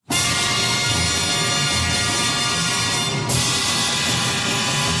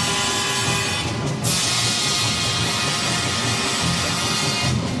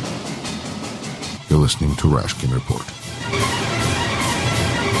listening to Rashkin Report.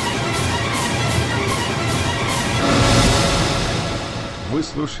 Вы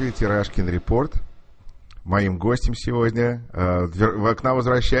слушаете Rashkin Report. Моим гостем сегодня к нам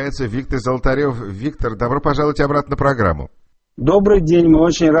возвращается Виктор Золотарев. Виктор, добро пожаловать обратно на программу. Добрый день, мы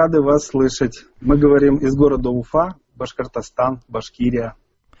очень рады вас слышать. Мы говорим из города Уфа, Башкортостан, Башкирия.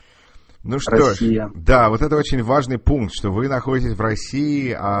 Ну что Россия. ж, да, вот это очень важный пункт, что вы находитесь в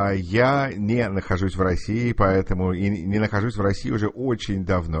России, а я не нахожусь в России, поэтому и не нахожусь в России уже очень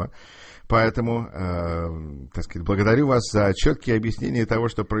давно. Поэтому, так сказать, благодарю вас за четкие объяснения того,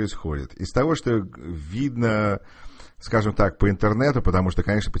 что происходит. Из того, что видно, скажем так, по интернету, потому что,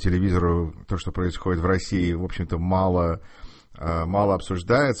 конечно, по телевизору то, что происходит в России, в общем-то, мало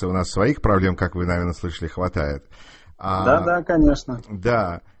обсуждается. У нас своих проблем, как вы, наверное, слышали, хватает. Да, конечно.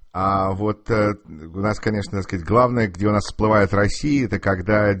 Да. А вот у нас, конечно, так сказать, главное, где у нас всплывает Россия, это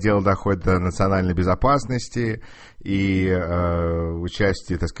когда дело доходит до национальной безопасности и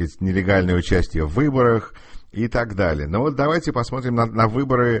участие, так сказать, нелегальное участие в выборах и так далее. Но вот давайте посмотрим на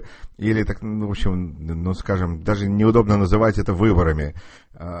выборы, или, так, ну, в общем, скажем, даже неудобно называть это выборами.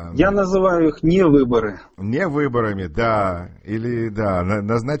 Я называю их не выборы. Не выборами, да, или, да,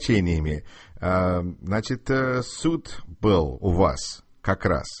 назначениями. Значит, суд был у вас. Как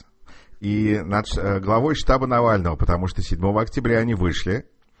раз. И над главой штаба Навального, потому что 7 октября они вышли,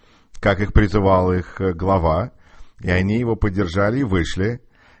 как их призывал их глава, и они его поддержали и вышли.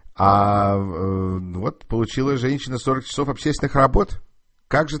 А вот получила женщина 40 часов общественных работ.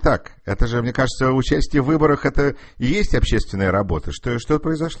 Как же так? Это же, мне кажется, участие в выборах — это и есть общественная работа. Что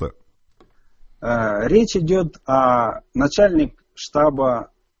произошло? Речь идет о начальнике штаба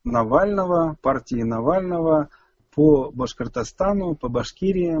Навального, партии Навального, по Башкортостану, по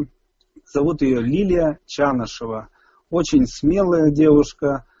Башкирии. Зовут ее Лилия Чанышева. Очень смелая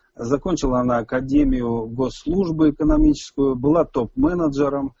девушка. Закончила она Академию госслужбы экономическую, была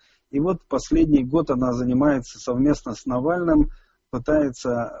топ-менеджером. И вот последний год она занимается совместно с Навальным,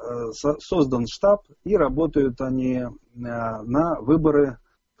 создан штаб, и работают они на выборы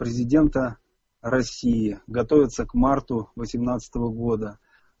президента России. Готовятся к марту 2018 года.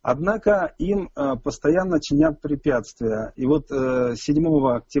 Однако им постоянно чинят препятствия. И вот 7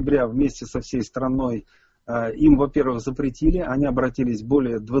 октября вместе со всей страной им, во-первых, запретили. Они обратились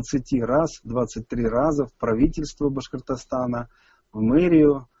более 23 раза в правительство Башкортостана, в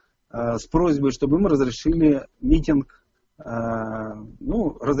мэрию, с просьбой, чтобы им разрешили митинг,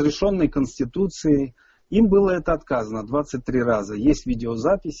 разрешенный Конституцией. Им было это отказано 23 раза. Есть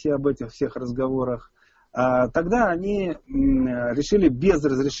видеозаписи об этих всех разговорах. Тогда они решили без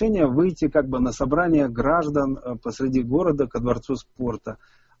разрешения выйти как бы на собрание граждан посреди города ко дворцу спорта.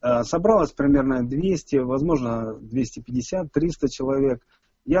 Собралось примерно 200, возможно 250-300 человек.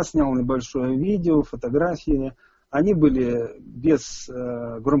 Я снял небольшое видео, фотографии. Они были без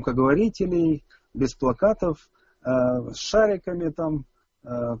громкоговорителей, без плакатов, с шариками там,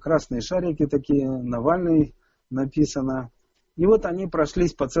 красные шарики такие, Навальный написано. И вот они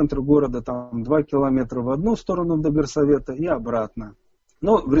прошлись по центру города, там 2 километра в одну сторону до горсовета и обратно.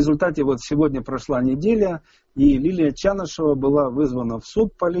 Но в результате вот сегодня прошла неделя, и Лилия Чанышева была вызвана в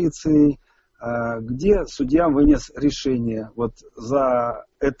суд полицией, где судья вынес решение. Вот за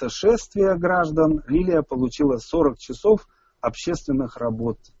это шествие граждан Лилия получила 40 часов общественных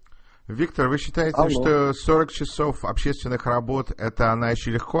работ. Виктор, вы считаете, что 40 часов общественных работ, это она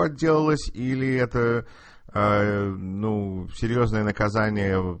еще легко отделалась, или это серьезное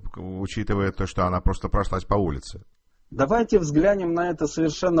наказание, учитывая то, что она просто прошлась по улице? Давайте взглянем на это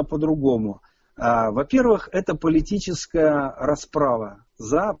совершенно по-другому. Во-первых, это политическая расправа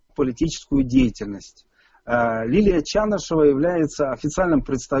за политическую деятельность. Лилия Чанышева является официальным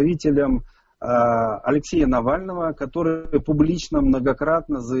представителем Алексея Навального, который публично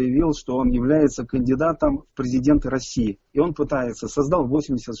многократно заявил, что он является кандидатом в президенты России. И он создал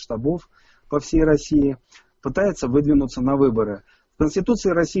 80 штабов по всей России, пытается выдвинуться на выборы. В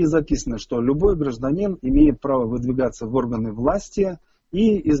Конституции России записано, что любой гражданин имеет право выдвигаться в органы власти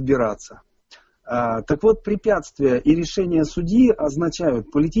и избираться. Так вот, препятствия и решения судьи означают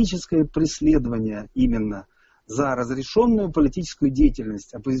политическое преследование именно за разрешенную политическую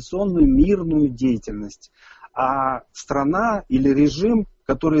деятельность, оппозиционную мирную деятельность. А страна или режим,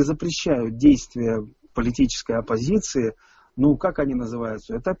 которые запрещают действия политической оппозиции, как они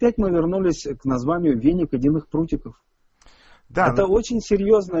называются? Это опять мы вернулись к названию веник единых прутиков. Да, это очень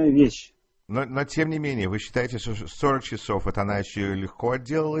серьезная вещь. Но тем не менее, вы считаете, что 40 часов, это она еще легко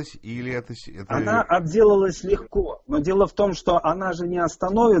отделалась, или это... Она отделалась легко, но дело в том, что она же не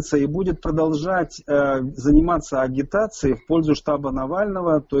остановится и будет продолжать заниматься агитацией в пользу штаба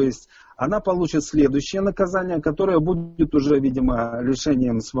Навального, то есть она получит следующее наказание, которое будет уже, видимо,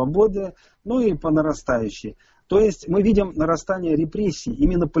 лишением свободы, ну и по нарастающей. То есть мы видим нарастание репрессий,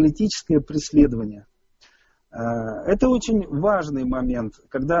 именно политическое преследование. Это очень важный момент,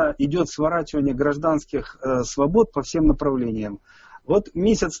 когда идет сворачивание гражданских свобод по всем направлениям. Вот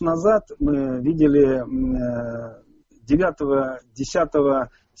месяц назад мы видели 9-10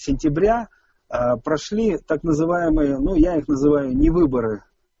 сентября прошли так называемые, ну я их называю не выборы,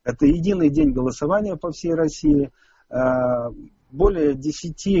 это единый день голосования по всей России. Более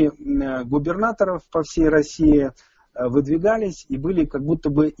 10 губернаторов по всей России выдвигались и были как будто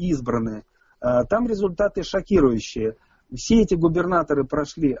бы избраны. Там результаты шокирующие. Все эти губернаторы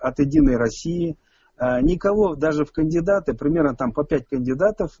прошли от «Единой России». Никого даже в кандидаты, примерно там по 5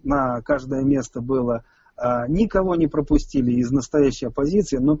 кандидатов на каждое место было, никого не пропустили из настоящей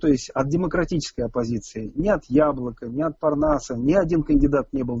оппозиции, ну то есть от демократической оппозиции. Ни от Яблока, ни от Парнаса, ни один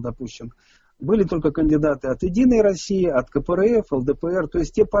кандидат не был допущен. Были только кандидаты от «Единой России», от КПРФ, ЛДПР, то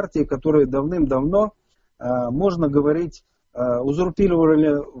есть те партии, которые давным-давно, можно говорить,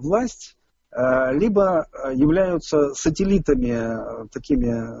 узурпировали власть, либо являются сателлитами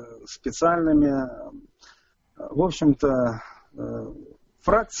такими специальными, в общем-то,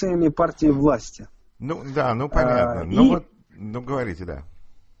 фракциями партии власти. Ну да, ну понятно. Ну говорите, да.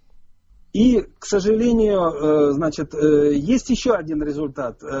 И, к сожалению, значит, есть еще один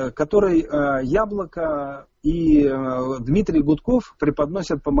результат, который Яблоко и Дмитрий Гудков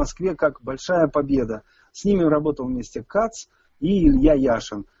преподносят по Москве как большая победа. С ними работал вместе Кац и Илья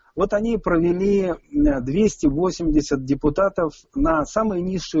Яшин. Вот они провели 280 депутатов на самый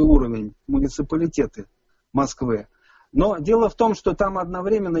низший уровень, муниципалитеты Москвы. Но дело в том, что там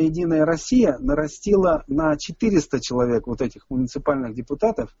одновременно «Единая Россия» нарастила на 400 человек вот этих муниципальных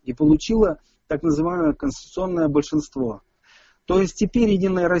депутатов и получила так называемое конституционное большинство. То есть теперь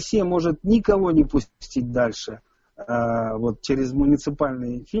 «Единая Россия» может никого не пустить дальше, вот через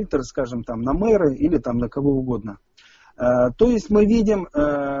муниципальный фильтр, скажем, там на мэры или там на кого угодно. То есть мы видим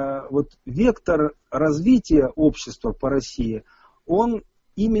вот вектор развития общества по России, он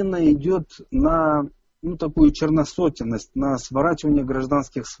именно идет на такую черносотенность, на сворачивание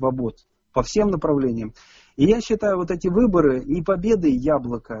гражданских свобод по всем направлениям. И я считаю, вот эти выборы не победой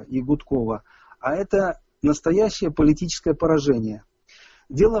Яблока и Гудкова, а это настоящее политическое поражение.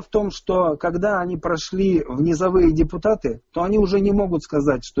 Дело в том, что когда они прошли в низовые депутаты, то они уже не могут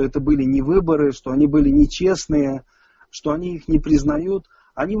сказать, что это были не выборы, что они были нечестные, что они их не признают.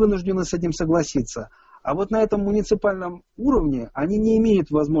 Они вынуждены с этим согласиться. А вот на этом муниципальном уровне они не имеют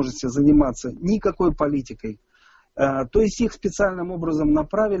возможности заниматься никакой политикой. То есть их специальным образом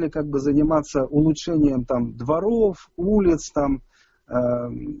направили как бы заниматься улучшением там дворов, улиц, там,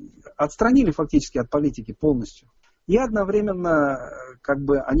 отстранили фактически от политики полностью. И одновременно как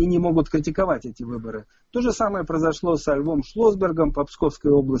бы они не могут критиковать эти выборы. То же самое произошло со Львом Шлосбергом по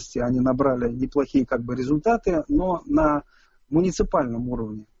Псковской области. Они набрали неплохие как бы результаты, но на муниципальном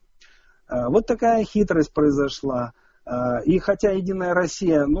уровне. Вот такая хитрость произошла. И хотя «Единая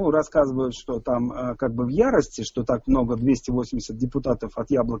Россия», рассказывают, что там как бы в ярости, что так много, 280 депутатов от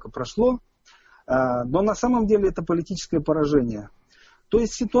Яблока прошло, но на самом деле это политическое поражение. То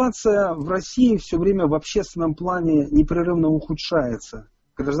есть ситуация в России все время в общественном плане непрерывно ухудшается.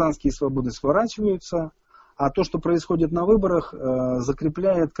 Гражданские свободы сворачиваются, а то, что происходит на выборах,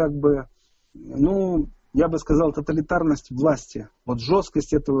 закрепляет как бы, я бы сказал, тоталитарность власти. Вот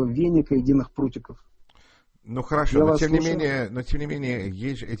жесткость этого веника единых прутиков. Ну хорошо, но тем не менее,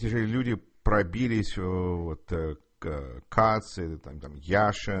 эти же люди пробились, Кац, там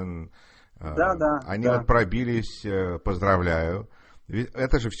Яшин, они вот пробились, поздравляю. Ведь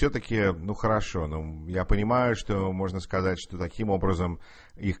это же все-таки, хорошо, я понимаю, что можно сказать, что таким образом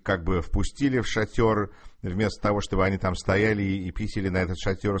их как бы впустили в шатер, вместо того, чтобы они там стояли и писали на этот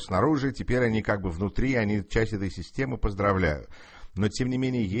шатер снаружи, теперь они как бы внутри, они часть этой системы, поздравляю. Но тем не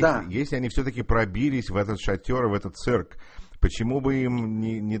менее, если они все-таки пробились в этот шатер, в этот цирк, почему бы им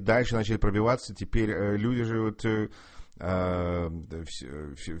не дальше начали пробиваться? Теперь люди же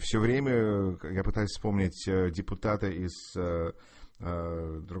все время, я пытаюсь вспомнить депутата из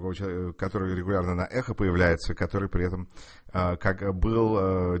другого человека, который регулярно на «Эхо» появляется, который при этом как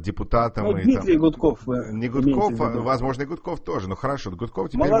был депутатом. Ну, Дмитрий Гудков. Не Гудков, возможно, и Гудков тоже. Ну, хорошо, Гудков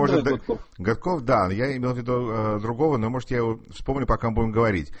теперь молодой может... Гудков, да, я имел в виду другого, но, может, я его вспомню, пока мы будем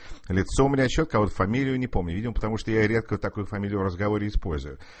говорить. Лицо у меня четко, а вот фамилию не помню. Видимо, потому что я редко такую фамилию в разговоре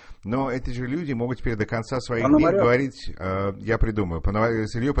использую. Но эти же люди могут теперь до конца своих дней говорить, я придумаю,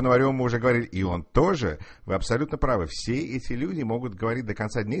 с Ильей Пономаревым мы уже говорили, и он тоже, вы абсолютно правы, все эти люди могут говорить до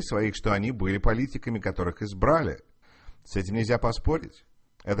конца дней своих, что они были политиками, которых избрали. С этим нельзя поспорить.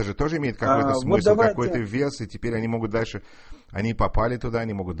 Это же тоже имеет какой-то смысл, какой-то вес, и теперь они могут дальше, они попали туда,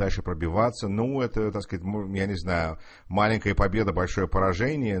 они могут дальше пробиваться. Ну, это, так сказать, я не знаю, маленькая победа, большое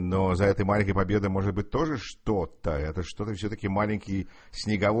поражение, но за этой маленькой победой может быть тоже что-то. Это что-то все-таки маленький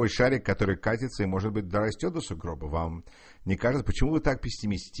снеговой шарик, который катится и, может быть, дорастет до сугроба. Вам не кажется? Почему вы так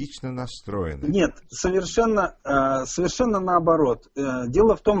пессимистично настроены? Нет, совершенно наоборот.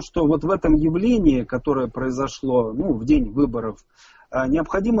 Дело в том, что вот в этом явлении, которое произошло, в день выборов,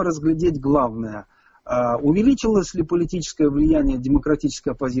 необходимо разглядеть главное. Увеличилось ли политическое влияние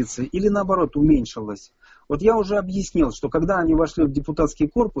демократической оппозиции или наоборот уменьшилось? Вот я уже объяснил, что когда они вошли в депутатский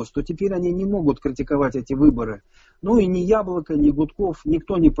корпус, то теперь они не могут критиковать эти выборы. Ну и ни Яблоко, ни Гудков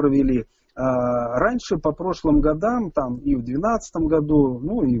никто не провели. Раньше, по прошлым годам, там и в 2012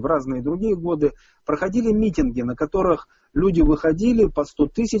 году, и в разные другие годы, проходили митинги, на которых люди выходили по 100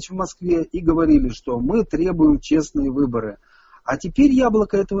 тысяч в Москве и говорили, что мы требуем честные выборы. А теперь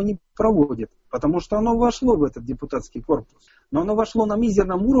Яблоко этого не проводит, потому что оно вошло в этот депутатский корпус. Но оно вошло на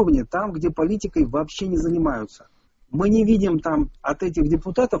мизерном уровне, там, где политикой вообще не занимаются. Мы не видим там от этих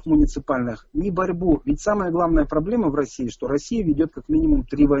депутатов муниципальных ни борьбу. Ведь самая главная проблема в России, что Россия ведет как минимум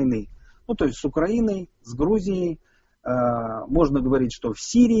 3 войны. То есть с Украиной, с Грузией, можно говорить, что в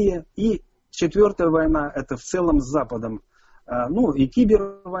Сирии. И 4-я война, это в целом с Западом. И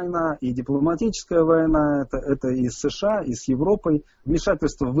кибервойна, и дипломатическая война, это и с США, и с Европой.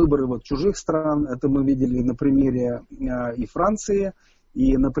 Вмешательство в выборы чужих стран, это мы видели на примере и Франции,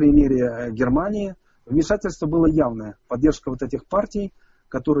 и на примере Германии. Вмешательство было явное. Поддержка вот этих партий,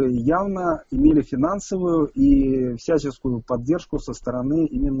 которые явно имели финансовую и всяческую поддержку со стороны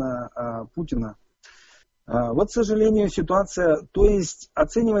именно Путина. Вот, к сожалению, ситуация, то есть,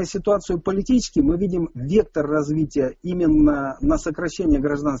 оценивая ситуацию политически, мы видим вектор развития именно на сокращение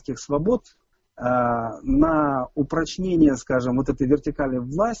гражданских свобод, на упрочнение, скажем, вот этой вертикали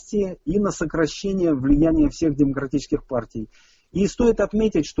власти и на сокращение влияния всех демократических партий. И стоит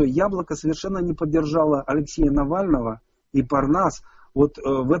отметить, что Яблоко совершенно не поддержало Алексея Навального и Парнас. Вот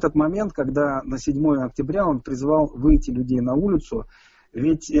в этот момент, когда на 7 октября он призвал выйти людей на улицу.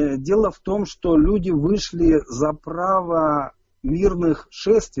 Ведь дело в том, что люди вышли за право мирных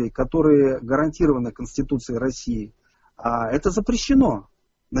шествий, которые гарантированы Конституцией России. А это запрещено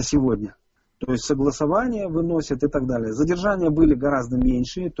на сегодня. То есть согласования выносят и так далее. Задержания были гораздо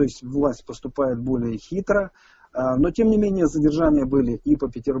меньше, то есть власть поступает более хитро. Но тем не менее задержания были и по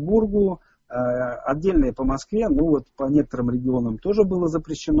Петербургу, отдельные по Москве, по некоторым регионам тоже было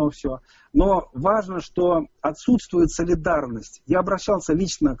запрещено все. Но важно, что отсутствует солидарность. Я обращался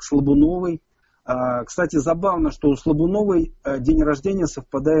лично к Слабуновой. Кстати, забавно, что у Слабуновой день рождения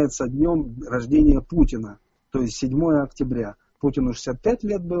совпадает со днем рождения Путина, то есть 7 октября. Путину 65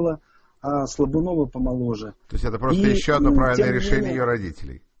 лет было, а Слабунова помоложе. То есть это просто еще одно правильное решение ее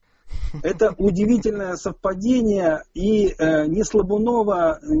родителей. Это удивительное совпадение, и ни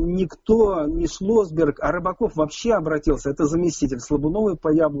Слабунова, никто, ни Шлосберг, а Рыбаков вообще обратился, это заместитель Слабуновой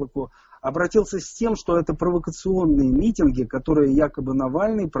по Яблоку, обратился с тем, что это провокационные митинги, которые якобы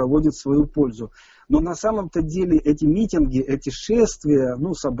Навальный проводит в свою пользу. Но на самом-то деле эти митинги, эти шествия,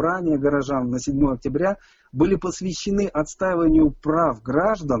 собрания горожан на 7 октября были посвящены отстаиванию прав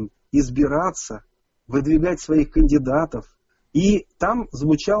граждан избираться, выдвигать своих кандидатов. И там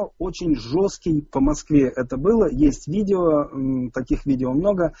звучал очень жесткий, по Москве это было, есть видео, таких видео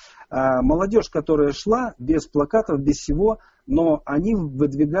много, молодежь, которая шла без плакатов, без всего, но они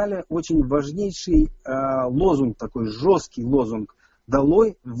выдвигали очень важнейший лозунг, такой жесткий лозунг: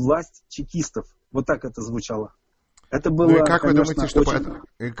 «Долой власть чекистов». Вот так это звучало. Это было, и как, конечно,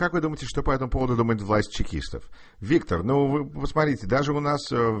 как вы думаете, что по этому поводу думает власть чекистов? Виктор, вы посмотрите, даже у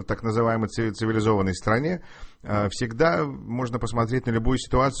нас в так называемой цивилизованной стране всегда можно посмотреть на любую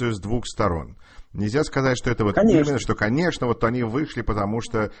ситуацию с двух сторон. Нельзя сказать, что это именно, что, конечно, они вышли, потому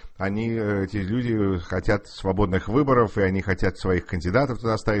что эти люди хотят свободных выборов, и они хотят своих кандидатов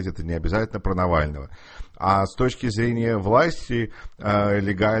туда ставить, это не обязательно про Навального. А с точки зрения власти,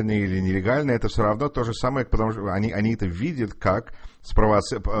 легальной или нелегальной, это все равно то же самое, потому что они это видят как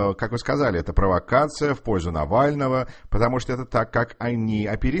как вы сказали, это провокация в пользу Навального, потому что это так, как они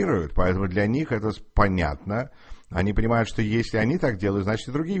оперируют, поэтому для них это понятно. Они понимают, что если они так делают, значит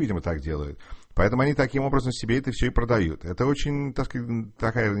и другие, видимо, так делают. Поэтому они таким образом себе это все и продают. Это очень, так сказать,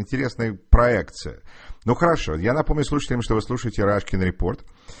 такая интересная проекция. Ну хорошо, я напомню слушателям, что вы слушаете Рашкин Report.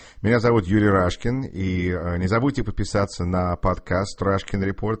 Меня зовут Юрий Рашкин, и не забудьте подписаться на подкаст Рашкин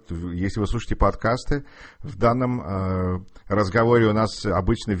Report. Если вы слушаете подкасты, в данном разговоре у нас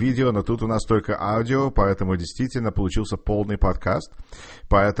обычно видео, но тут у нас только аудио, поэтому действительно получился полный подкаст.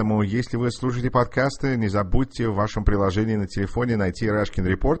 Поэтому, если вы слушаете подкасты, не забудьте в вашем приложении на телефоне найти Рашкин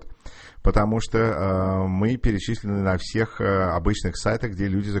Report, потому что мы перечислены на всех обычных сайтах, где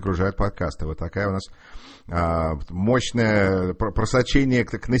люди загружают подкасты. Вот такая у нас мощное просочение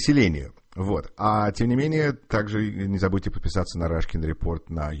к населению. Вот. А тем не менее, также не забудьте подписаться на Рашкин Report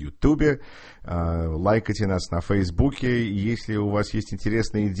на Ютубе, лайкайте нас на Фейсбуке. Если у вас есть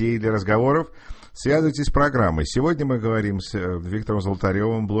интересные идеи для разговоров, связывайтесь с программой. Сегодня мы говорим с Виктором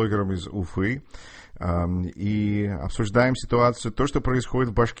Золотаревым, блогером из Уфы, и обсуждаем ситуацию, то, что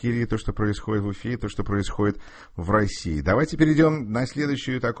происходит в Башкирии, то, что происходит в Уфе, то, что происходит в России. Давайте перейдем на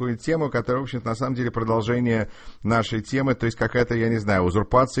следующую такую тему, которая, в общем-то, на самом деле продолжение нашей темы, то есть какая-то, я не знаю,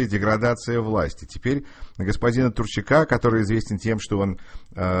 узурпация, деградация власти. Теперь господина Турчака, который известен тем, что он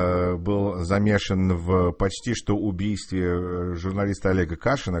был замешан в почти что убийстве журналиста Олега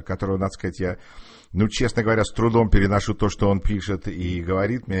Кашина, которого, надо сказать, я... честно говоря, с трудом переношу то, что он пишет и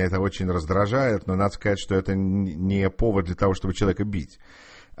говорит. Меня это очень раздражает, но надо сказать, что это не повод для того, чтобы человека бить.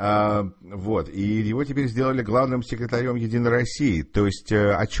 Вот. И его теперь сделали главным секретарем Единой России. То есть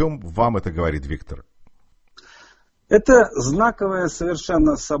о чем вам это говорит, Виктор? Это знаковое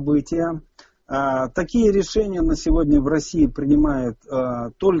совершенно событие. Такие решения на сегодня в России принимает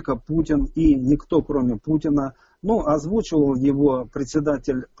только Путин и никто, кроме Путина. Озвучивал его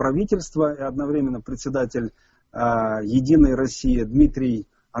председатель правительства и одновременно председатель Единой России Дмитрий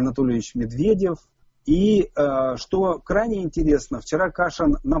Анатольевич Медведев. И что крайне интересно, вчера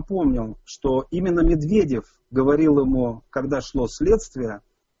Кашин напомнил, что именно Медведев говорил ему, когда шло следствие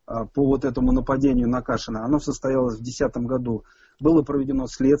по вот этому нападению на Кашина, оно состоялось в 2010 году, было проведено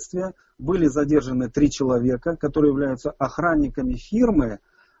следствие, были задержаны 3 человека, которые являются охранниками фирмы,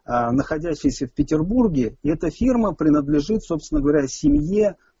 находящейся в Петербурге, и эта фирма принадлежит, собственно говоря,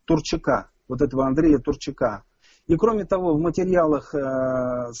 семье Турчака, вот этого Андрея Турчака. И кроме того, в материалах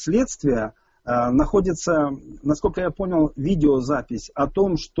следствия находится, насколько я понял, видеозапись о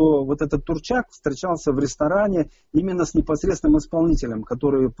том, что вот этот Турчак встречался в ресторане именно с непосредственным исполнителем,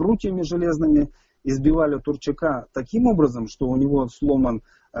 которые прутьями железными избивали Турчака таким образом, что у него сломан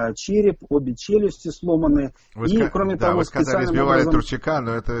череп, обе челюсти сломаны. Кроме того, вы сказали, избивали образом... Турчака,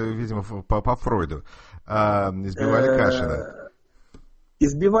 но это, видимо, по Фройду. Избивали Кашина.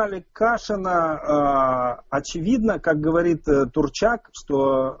 Избивали Кашина, очевидно, как говорит Турчак,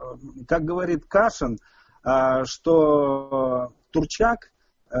 как говорит Кашин, что Турчак,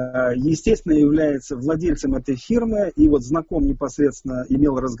 естественно, является владельцем этой фирмы и вот знаком непосредственно,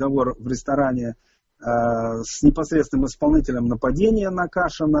 имел разговор в ресторане с непосредственным исполнителем нападения на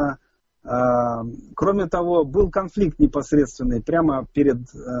Кашина. Кроме того, был конфликт непосредственный прямо перед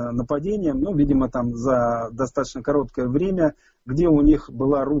нападением, видимо, там за достаточно короткое время, где у них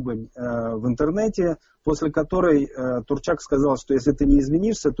была ругань в интернете, после которой Турчак сказал, что если ты не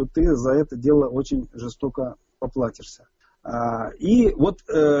извинишься, то ты за это дело очень жестоко поплатишься. И вот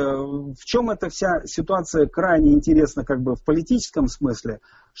в чем эта вся ситуация крайне интересна как бы в политическом смысле,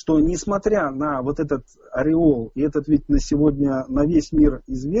 что несмотря на вот этот ореол, и этот ведь на сегодня на весь мир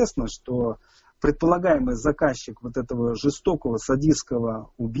известно, что предполагаемый заказчик вот этого жестокого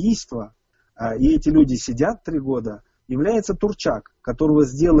садистского убийства, и эти люди сидят 3 года, является Турчак, которого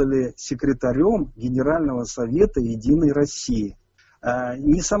сделали секретарем Генерального совета Единой России.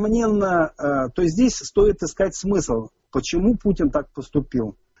 Несомненно, то есть здесь стоит искать смысл, почему Путин так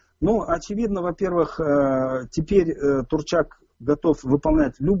поступил. Очевидно, во-первых, теперь Турчак готов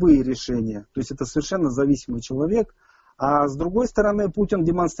выполнять любые решения, то есть это совершенно зависимый человек, а с другой стороны Путин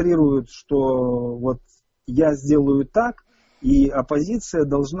демонстрирует, что вот я сделаю так, и оппозиция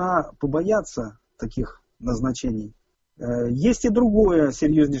должна побояться таких назначений. Есть и другое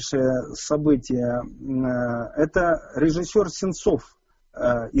серьезнейшее событие. Это режиссер Сенцов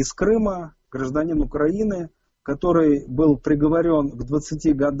из Крыма, гражданин Украины, который был приговорен к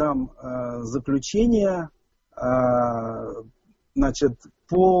 20 годам заключения,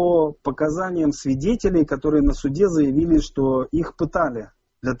 по показаниям свидетелей, которые на суде заявили, что их пытали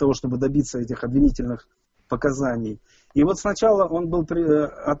для того, чтобы добиться этих обвинительных показаний. И вот сначала он был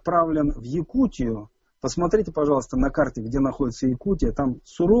отправлен в Якутию, Посмотрите, пожалуйста, на карте, где находится Якутия, там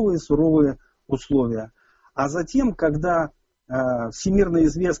суровые-суровые условия. А затем, когда всемирно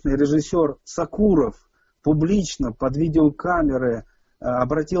известный режиссер Сакуров публично под видеокамеры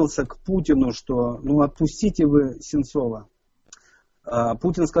обратился к Путину, что отпустите вы Сенцова.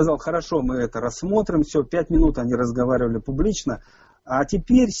 Путин сказал, хорошо, мы это рассмотрим, все, 5 минут они разговаривали публично. А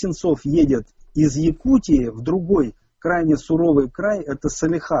теперь Сенцов едет из Якутии в другой крайне суровый край, это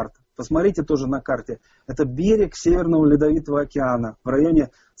Салехард. Посмотрите тоже на карте. Это берег Северного Ледовитого океана в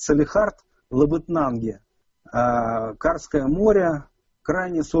районе Салехард-Лабытнанги. Карское море,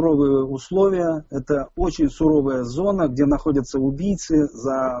 крайне суровые условия. Это очень суровая зона, где находятся убийцы,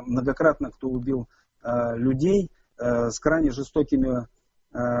 многократно кто убил людей, с крайне жестокими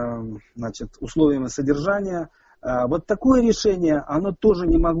условиями содержания. Вот такое решение, оно тоже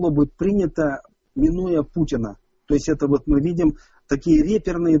не могло быть принято, минуя Путина. То есть это вот мы видим такие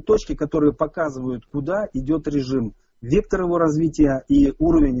реперные точки, которые показывают, куда идет режим, вектор его развития и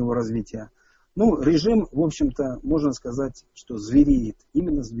уровень его развития. Режим, в общем-то, можно сказать, что звереет,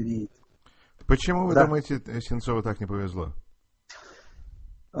 именно звереет. Почему вы думаете, Сенцову так не повезло?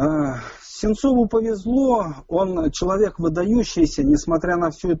 Сенцову повезло, он человек выдающийся, несмотря на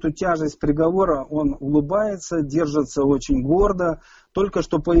всю эту тяжесть приговора, он улыбается, держится очень гордо. Только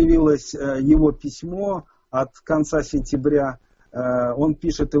что появилось его письмо от конца сентября, он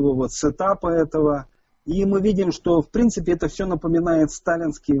пишет его вот с этапа этого, и мы видим, что в принципе это все напоминает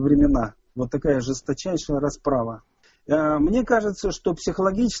сталинские времена, вот такая жесточайшая расправа. Мне кажется, что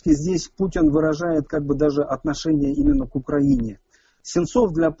психологически здесь Путин выражает как бы даже отношение именно к Украине.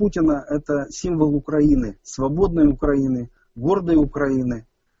 Сенцов для Путина это символ Украины, свободной Украины, гордой Украины,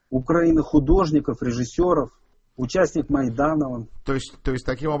 Украины художников, режиссеров, участник Майдана. Он. То есть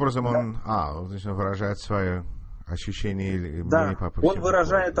таким образом он выражает свое ощущение или мнение по поводу. Он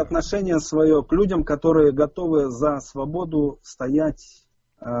выражает отношение свое к людям, которые готовы за свободу стоять,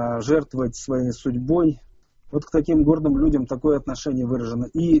 жертвовать своей судьбой. Вот к таким гордым людям такое отношение выражено.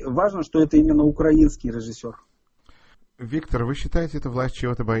 И важно, что это именно украинский режиссер. Виктор, вы считаете, эта власть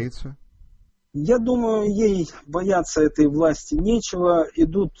чего-то боится? Я думаю, ей бояться этой власти нечего.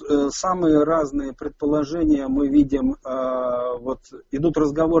 Идут самые разные предположения. Мы видим, идут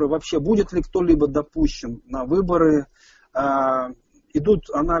разговоры вообще, будет ли кто-либо допущен на выборы. Идут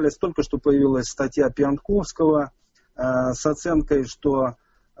анализ, только что появилась статья Пьянковского с оценкой, что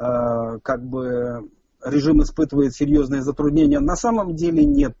режим испытывает серьезные затруднения. На самом деле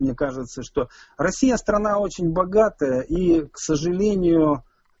нет, мне кажется, что Россия страна очень богатая, и, к сожалению,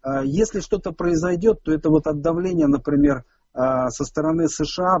 если что-то произойдет, то это вот от давления, например, со стороны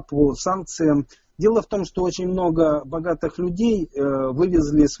США по санкциям. Дело в том, что очень много богатых людей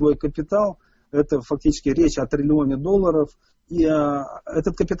вывезли свой капитал, это фактически речь о $1 триллионе, и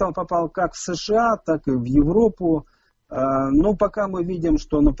этот капитал попал как в США, так и в Европу. Но пока мы видим,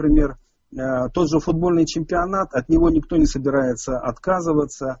 что, например, тот же футбольный чемпионат, от него никто не собирается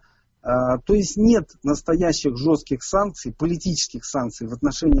отказываться. То есть нет настоящих жестких санкций, политических санкций в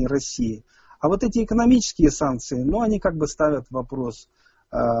отношении России. А вот эти экономические санкции, они как бы ставят вопрос,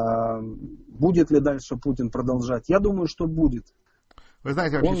 будет ли дальше Путин продолжать. Я думаю, что будет. Вы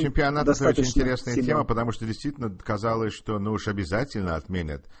знаете, вообще чемпионат это очень интересная тема, потому что действительно казалось, что уж обязательно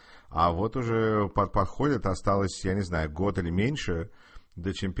отменят. А вот уже подходит, осталось, я не знаю, год или меньше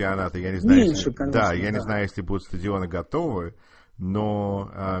до чемпионата. Я не знаю, не знаю, если будут стадионы готовы, но...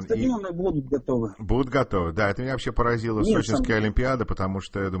 Стадионы будут готовы. Будут готовы, да. Это меня вообще поразило Сочинская Олимпиада, потому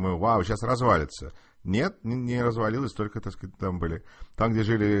что я думаю, сейчас развалится. Нет, не развалилось, только, так сказать, там, где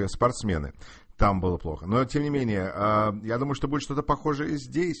жили спортсмены. Там было плохо. Но, тем не менее, я думаю, что будет что-то похожее и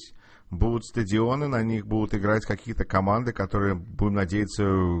здесь. Будут стадионы, на них будут играть какие-то команды, которые, будем надеяться,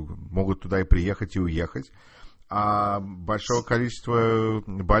 могут туда и приехать, и уехать. А большого количества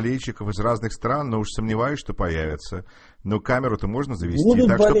болельщиков из разных стран, уж сомневаюсь, что появятся. Но камеру-то можно завести, будут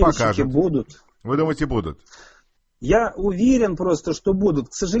так что покажут. Будут. Вы думаете, будут? Я уверен просто, что будут.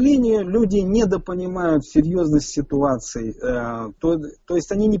 К сожалению, люди недопонимают серьезность ситуации. То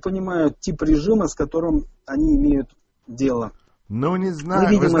есть они не понимают тип режима, с которым они имеют дело. Не знаю. Мы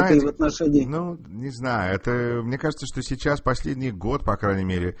видим вы знаете, это и в отношении... не знаю. Мне кажется, что сейчас, последний год, по крайней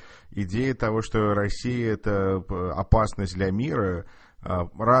мере, идея того, что Россия — это опасность для мира,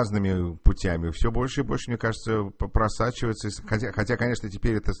 разными путями все больше и больше, мне кажется, просачивается. Хотя, конечно,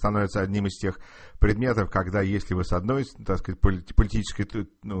 теперь это становится одним из тех предметов, когда если вы с одной, так сказать, политической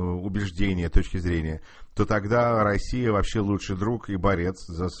убеждения, точки зрения, то тогда Россия вообще лучший друг и борец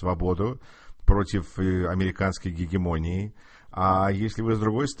за свободу против американской гегемонии. А если вы с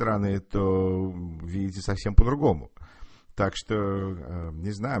другой стороны, то видите совсем по-другому. Так что, не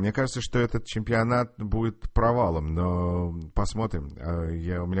знаю, мне кажется, что этот чемпионат будет провалом, но посмотрим.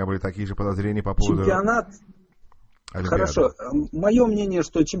 У меня были такие же подозрения по поводу... Чемпионат... Олимпиады. Хорошо. Мое мнение,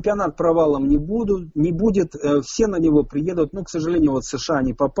 что чемпионат провалом не будет. Все на него приедут. Ну, к сожалению, вот США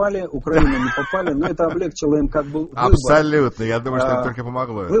не попали, Украина не попали, но это облегчило им как бы выбор. Абсолютно. Я думаю, что это только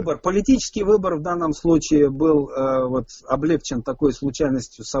помогло. Политический выбор в данном случае был облегчен такой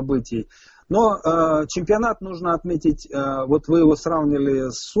случайностью событий. Но чемпионат нужно отметить, вот вы его сравнили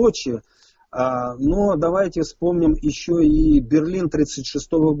с Сочи, но давайте вспомним еще и Берлин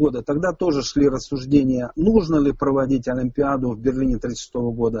 1936 года. Тогда тоже шли рассуждения, нужно ли проводить Олимпиаду в Берлине 1936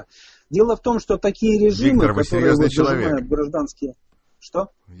 года. Дело в том, что такие режимы, Виктор, вы серьезный человек. дожимают гражданские... Что?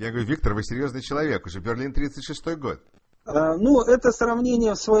 Я говорю, Виктор, вы серьезный человек, уже Берлин 1936 год. Ну, это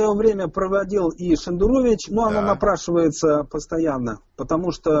сравнение в свое время проводил и Шендерович, но оно напрашивается постоянно,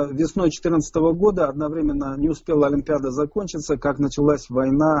 потому что весной 2014 года одновременно не успела Олимпиада закончиться, как началась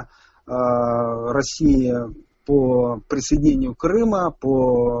война России по присоединению Крыма,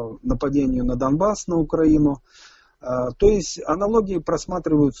 по нападению на Донбасс, на Украину. То есть аналогии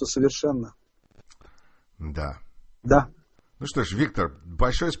просматриваются совершенно. Да. Да. Ну что ж, Виктор,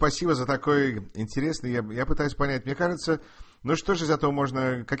 большое спасибо за такой интересный, я пытаюсь понять, мне кажется, ну что же из этого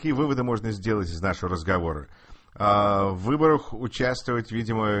можно, какие выводы можно сделать из нашего разговора? В выборах участвовать,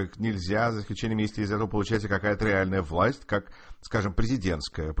 видимо, нельзя, за исключением, если из этого получается какая-то реальная власть, как, скажем,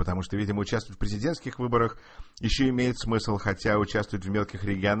 президентская, потому что, видимо, участвовать в президентских выборах еще имеет смысл, хотя участвовать в мелких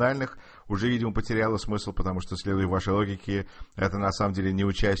региональных уже, видимо, потеряло смысл, потому что, следуя вашей логике, это на самом деле не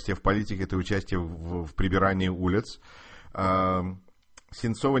участие в политике, это участие в прибирании улиц.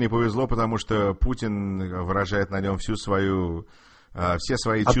 Сенцову не повезло, потому что Путин выражает на нем все свои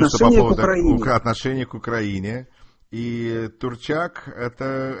чувства по поводу отношения к Украине. И Турчак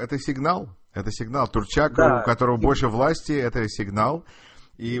это сигнал. Это сигнал. Турчак, у которого больше власти, это сигнал.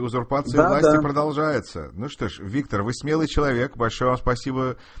 И узурпация власти продолжается. Ну что ж, Виктор, вы смелый человек. Большое вам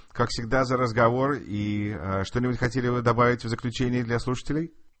спасибо, как всегда, за разговор. И что-нибудь хотели вы добавить в заключение для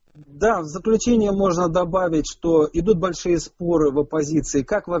слушателей? Да, в заключение можно добавить, что идут большие споры в оппозиции,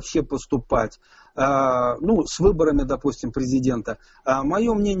 как вообще поступать, с выборами, допустим, президента.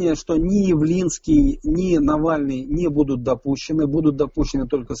 Мое мнение, что ни Явлинский, ни Навальный не будут допущены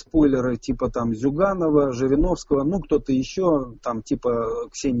только спойлеры типа там Зюганова, Жириновского, кто-то еще, там типа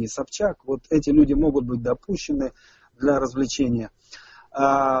Ксении Собчак, вот эти люди могут быть допущены для развлечения.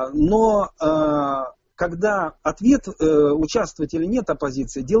 Но когда ответ, участвовать или нет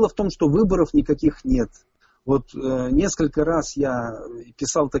оппозиции, дело в том, что выборов никаких нет. Вот несколько раз я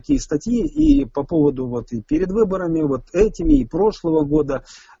писал такие статьи и по поводу и перед выборами, этими и прошлого года,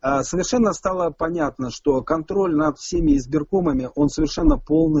 совершенно стало понятно, что контроль над всеми избиркомами, он совершенно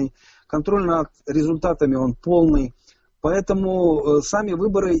полный, контроль над результатами, он полный. Поэтому сами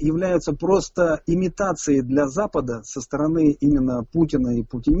выборы являются просто имитацией для Запада со стороны именно Путина и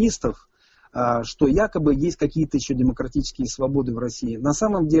путинистов, что якобы есть какие-то еще демократические свободы в России. На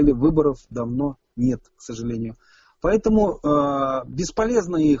самом деле выборов давно нет, к сожалению. Поэтому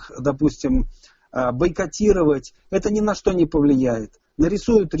бесполезно их, допустим, бойкотировать. Это ни на что не повлияет.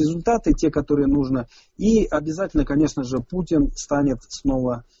 Нарисуют результаты, те, которые нужно. И обязательно, конечно же, Путин станет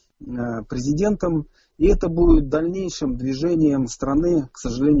снова президентом. И это будет дальнейшим движением страны, к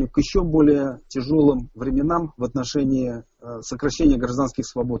сожалению, к еще более тяжелым временам в отношении сокращения гражданских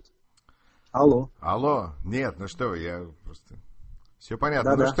свобод. Алло. Нет, я просто... Все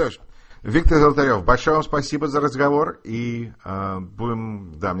понятно. Да. Что ж, Виктор Золотарев, большое вам спасибо за разговор. И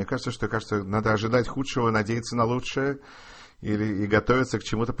будем... Да, мне кажется, надо ожидать худшего, надеяться на лучшее и готовиться к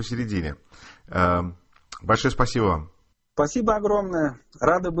чему-то посередине. Большое спасибо вам. Спасибо огромное.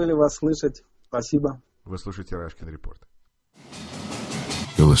 Рады были вас слышать. Спасибо. Вы слушаете Rashkin Report.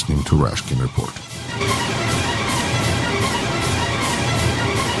 You're listening to Rashkin Report.